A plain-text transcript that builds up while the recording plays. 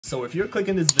So if you're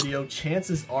clicking this video,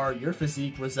 chances are your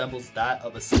physique resembles that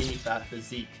of a skinny fat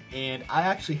physique. And I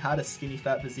actually had a skinny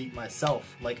fat physique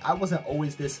myself. Like, I wasn't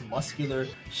always this muscular,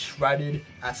 shredded,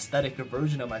 aesthetic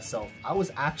version of myself. I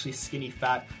was actually skinny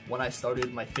fat when I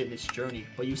started my fitness journey.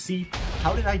 But you see,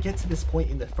 how did I get to this point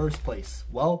in the first place?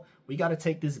 Well, we got to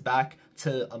take this back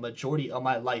to a majority of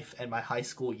my life and my high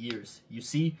school years. You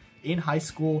see, in high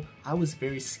school, I was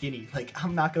very skinny. Like,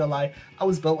 I'm not gonna lie, I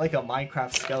was built like a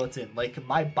Minecraft skeleton. Like,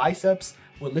 my biceps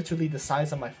were literally the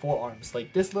size of my forearms.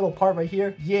 Like, this little part right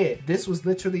here, yeah, this was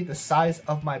literally the size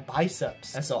of my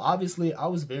biceps. And so obviously I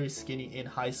was very skinny in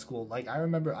high school. Like, I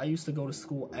remember I used to go to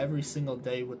school every single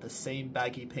day with the same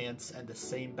baggy pants and the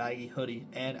same baggy hoodie.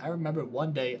 And I remember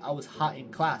one day I was hot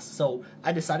in class, so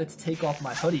I decided to take off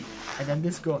my hoodie. And then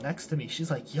this girl next to me, she's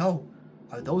like, yo,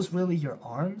 are those really your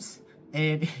arms?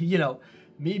 And, you know,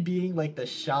 me being like the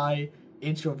shy,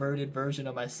 introverted version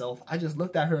of myself, I just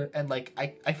looked at her and like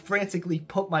I frantically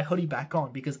put my hoodie back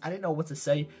on because I didn't know what to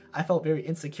say. I felt very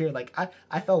insecure. Like,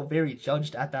 I felt very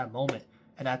judged at that moment.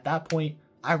 And at that point,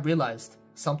 I realized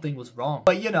something was wrong.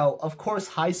 But, you know, of course,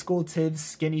 high school Tivs,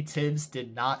 skinny Tivs,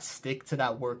 did not stick to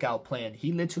that workout plan.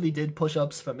 He literally did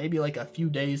push-ups for maybe like a few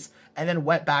days and then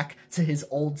went back to his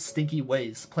old stinky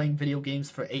ways, playing video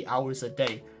games for 8 hours a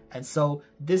day. And so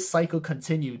this cycle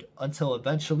continued until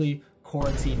eventually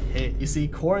quarantine hit. You see,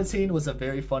 quarantine was a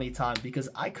very funny time because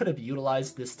I could have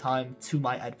utilized this time to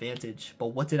my advantage. But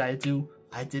what did I do?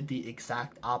 I did the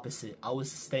exact opposite. I was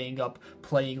staying up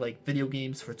playing like video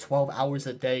games for 12 hours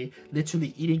a day,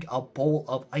 literally eating a bowl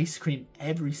of ice cream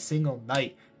every single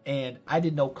night. And I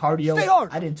did no cardio.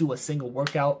 I didn't do a single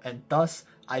workout, and thus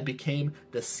I became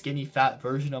the skinny fat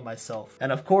version of myself.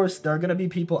 And of course, there are going to be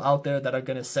people out there that are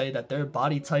going to say that their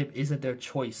body type isn't their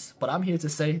choice. But I'm here to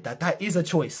say that that is a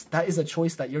choice. That is a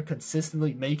choice that you're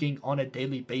consistently making on a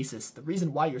daily basis. The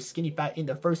reason why you're skinny fat in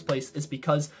the first place is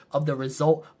because of the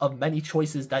result of many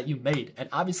choices that you made. And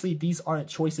obviously, these aren't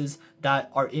choices that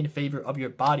are in favor of your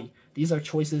body. These are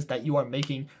choices that you are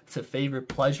making to favor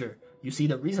pleasure. You see,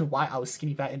 the reason why I was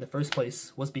skinny fat in the first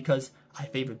place was because I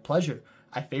favored pleasure.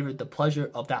 I favored the pleasure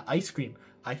of that ice cream.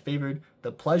 I favored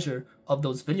the pleasure of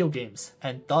those video games.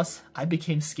 And thus, I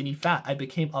became skinny fat. I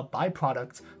became a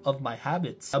byproduct of my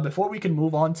habits. Now, before we can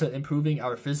move on to improving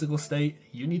our physical state,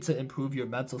 you need to improve your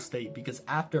mental state. Because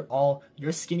after all,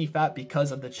 you're skinny fat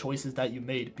because of the choices that you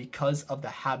made, because of the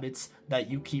habits that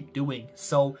you keep doing.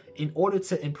 So, in order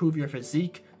to improve your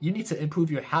physique, you need to improve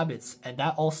your habits. And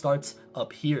that all starts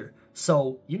up here.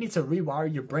 So you need to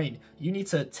rewire your brain. You need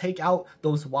to take out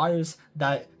those wires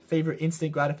that favor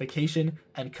instant gratification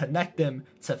and connect them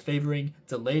to favoring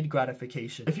delayed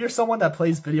gratification. If you're someone that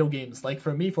plays video games, like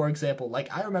for me, for example,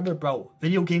 like I remember, bro,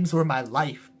 video games were my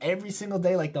life. Every single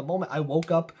day, like the moment I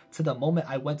woke up to the moment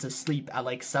I went to sleep at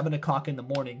like 7 o'clock in the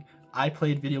morning, I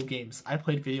played video games. I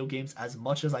played video games as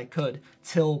much as I could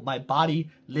till my body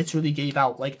literally gave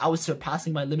out. Like, I was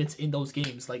surpassing my limits in those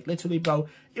games. Like, literally, bro,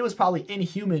 it was probably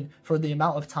inhuman for the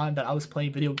amount of time that I was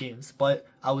playing video games, but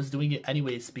I was doing it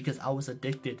anyways because I was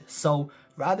addicted. So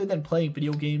rather than playing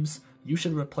video games, you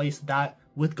should replace that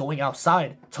with going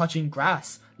outside, touching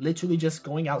grass, literally just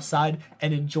going outside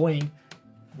and enjoying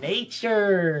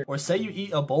nature. Or say you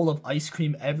eat a bowl of ice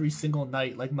cream every single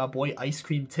night like my boy Ice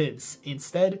Cream Tivs.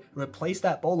 Instead, replace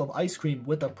that bowl of ice cream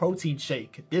with a protein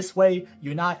shake. This way,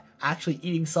 you're not actually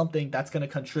eating something that's going to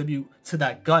contribute to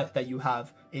that gut that you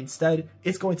have. Instead,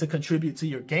 it's going to contribute to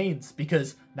your gains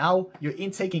because now you're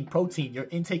intaking protein. You're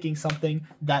intaking something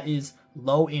that is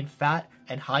low in fat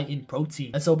and high in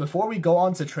protein. And so before we go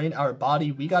on to train our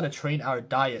body, we got to train our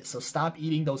diet. So stop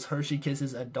eating those Hershey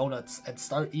Kisses and donuts and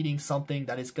start eating something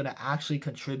that is going to actually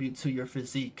contribute to your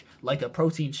physique, like a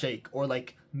protein shake or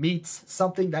like meats,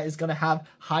 something that is going to have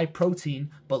high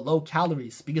protein but low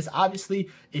calories. Because obviously,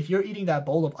 if you're eating that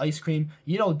bowl of ice cream,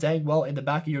 you know dang well in the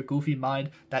back of your goofy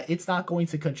mind that it's not going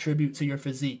to contribute to your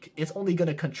physique. It's only going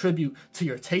to contribute to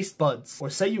your taste buds. Or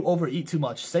say you overeat too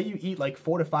much. Say you eat like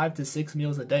 4 to 5 to 6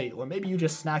 meals a day, or maybe you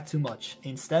just snack too much.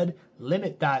 Instead,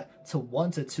 limit that to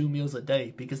 1 to 2 meals a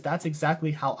day, because that's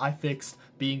exactly how I fixed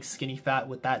being skinny fat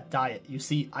with that diet. You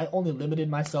see, I only limited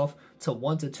myself to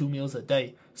 1 to 2 meals a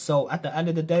day. So at the end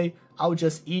of the day, I would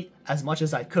just eat as much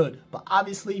as I could. But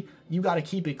obviously, you got to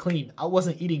keep it clean. I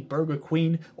wasn't eating Burger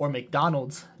Queen or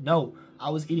McDonald's. No, I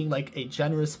was eating like a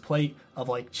generous plate of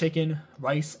like chicken,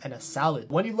 rice, and a salad.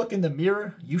 When you look in the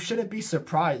mirror, you shouldn't be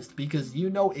surprised because you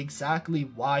know exactly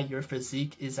why your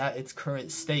physique is at its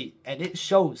current state. And it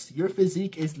shows. Your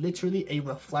physique is literally a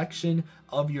reflection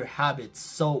of your habits.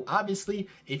 So obviously,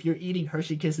 if you're eating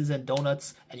Hershey Kisses and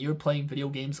donuts and you're playing video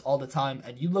games all the time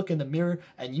and you look in the mirror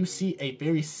and you see a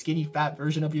very skinny fat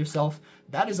version of yourself,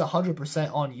 that is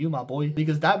 100% on you, my boy,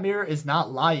 because that mirror is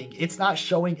not lying. It's not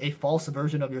showing a false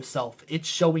version of yourself. It's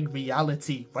showing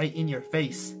reality right in your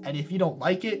face. And if you don't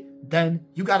like it, then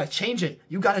you gotta change it.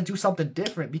 You gotta do something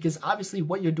different because obviously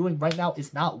what you're doing right now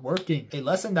is not working. A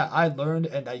lesson that I learned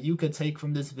and that you could take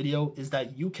from this video is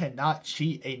that you cannot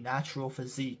cheat a natural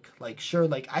physique. Like, sure,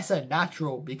 like I said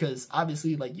natural because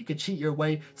obviously like you could cheat your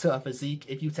way to a physique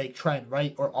if you take trend,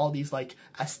 right? Or all these like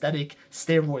aesthetic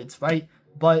steroids, right?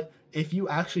 But if you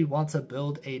actually want to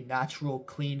build a natural,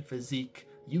 clean physique,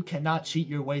 you cannot cheat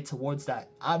your way towards that.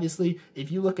 Obviously,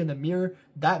 if you look in the mirror,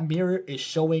 that mirror is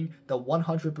showing the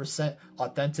 100%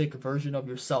 authentic version of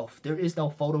yourself. There is no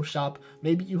Photoshop.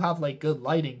 Maybe you have like good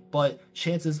lighting, but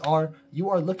chances are you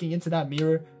are looking into that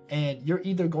mirror and you're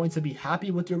either going to be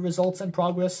happy with your results and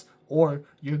progress or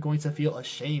you're going to feel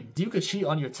ashamed. You could cheat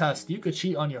on your test, you could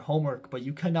cheat on your homework, but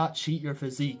you cannot cheat your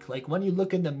physique. Like when you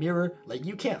look in the mirror, like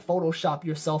you can't Photoshop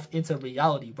yourself into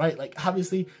reality, right? Like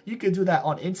obviously you could do that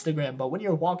on Instagram, but when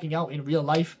you're walking out in real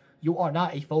life, you are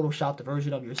not a Photoshopped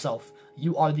version of yourself.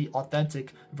 You are the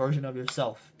authentic version of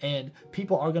yourself. And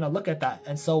people are going to look at that.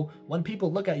 And so when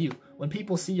people look at you, when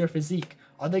people see your physique,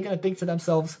 are they going to think to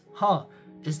themselves, huh,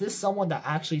 is this someone that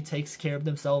actually takes care of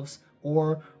themselves?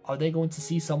 Or are they going to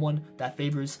see someone that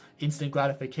favors instant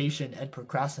gratification and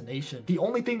procrastination? The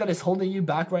only thing that is holding you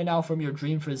back right now from your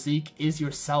dream physique is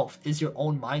yourself, is your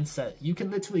own mindset. You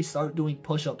can literally start doing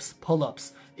push-ups,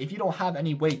 pull-ups. If you don't have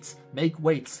any weights, make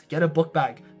weights, get a book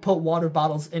bag, put water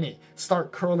bottles in it,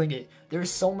 start curling it.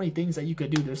 There's so many things that you could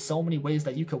do. There's so many ways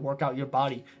that you could work out your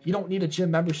body. You don't need a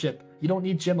gym membership. You don't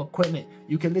need gym equipment.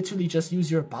 You can literally just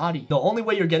use your body. The only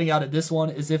way you're getting out of this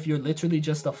one is if you're literally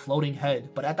just a floating head.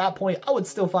 But at that point, I would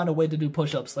still find a way to do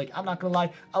push-ups. Like, I'm not gonna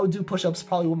lie, I would do push-ups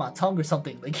probably with my tongue or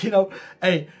something. Like, you know,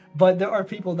 hey, but there are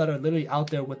people that are literally out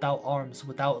there without arms,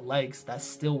 without legs, that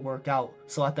still work out.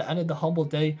 So at the end of the humble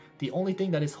day, the only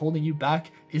thing that is holding you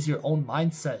back is your own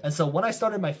mindset. And so when I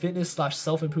started my fitness /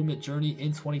 self-improvement journey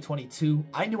in 2022,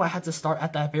 I knew I had to start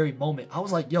at that very moment. I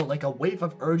was like, yo, like a wave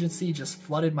of urgency just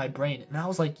flooded my brain. And I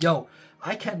was like, yo,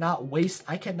 I cannot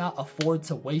afford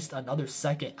to waste another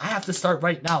second. I have to start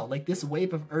right now. Like this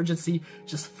wave of urgency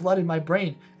just flooded my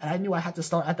brain. And I knew I had to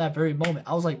start at that very moment.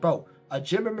 I was like, bro, a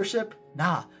gym membership?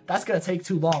 Nah, that's gonna take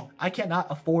too long. I cannot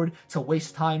afford to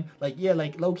waste time. Like, yeah,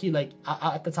 like low-key, like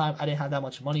at the time I didn't have that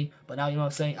much money, but now, you know what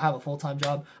I'm saying, I have a full-time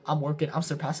job, I'm working, I'm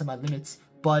surpassing my limits,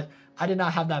 but I did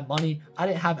not have that money, I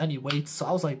didn't have any weights. So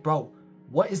I was like, bro,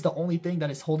 what is the only thing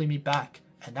that is holding me back?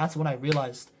 And that's when I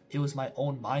realized it was my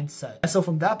own mindset. And so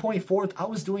from that point forth, I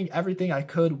was doing everything I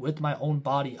could with my own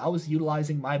body. I was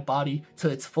utilizing my body to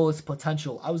its fullest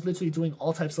potential. I was literally doing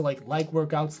all types of like leg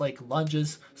workouts, like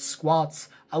lunges, squats.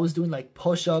 I was doing like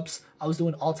push-ups. I was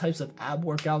doing all types of ab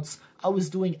workouts. I was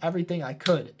doing everything I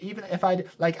could. Even if I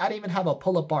didn't even have a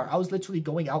pull-up bar. I was literally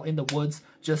going out in the woods,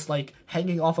 just like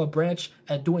hanging off a branch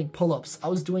and doing pull-ups. I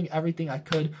was doing everything I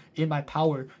could in my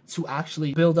power to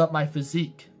actually build up my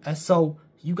physique. And so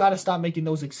you gotta stop making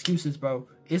those excuses, bro.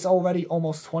 It's already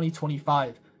almost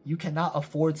 2025. You cannot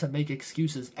afford to make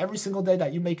excuses. Every single day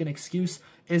that you make an excuse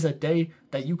is a day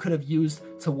that you could have used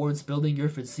towards building your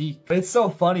physique. It's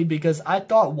so funny because I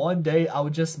thought one day I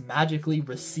would just magically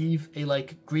receive a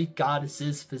like Greek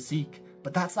goddess's physique.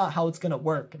 But that's not how it's gonna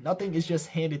work. Nothing is just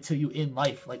handed to you in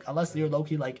life. Like, unless you're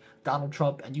low-key like Donald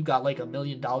Trump and you got like $1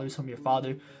 million from your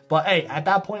father. But hey, at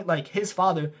that point, like his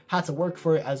father had to work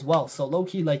for it as well. So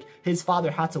low-key, like his father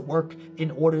had to work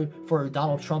in order for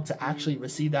Donald Trump to actually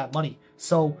receive that money.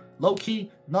 So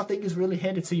low-key, nothing is really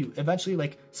handed to you. Eventually,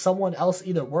 like someone else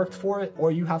either worked for it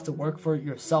or you have to work for it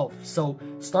yourself. So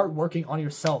start working on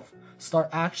yourself. Start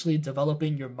actually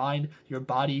developing your mind, your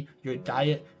body, your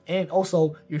diet, and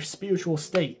also your spiritual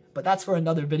state. But that's for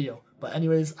another video. But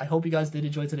anyways, I hope you guys did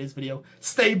enjoy today's video.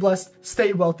 Stay blessed,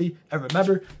 stay wealthy, and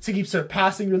remember to keep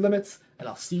surpassing your limits. And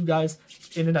I'll see you guys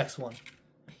in the next one.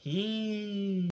 Peace.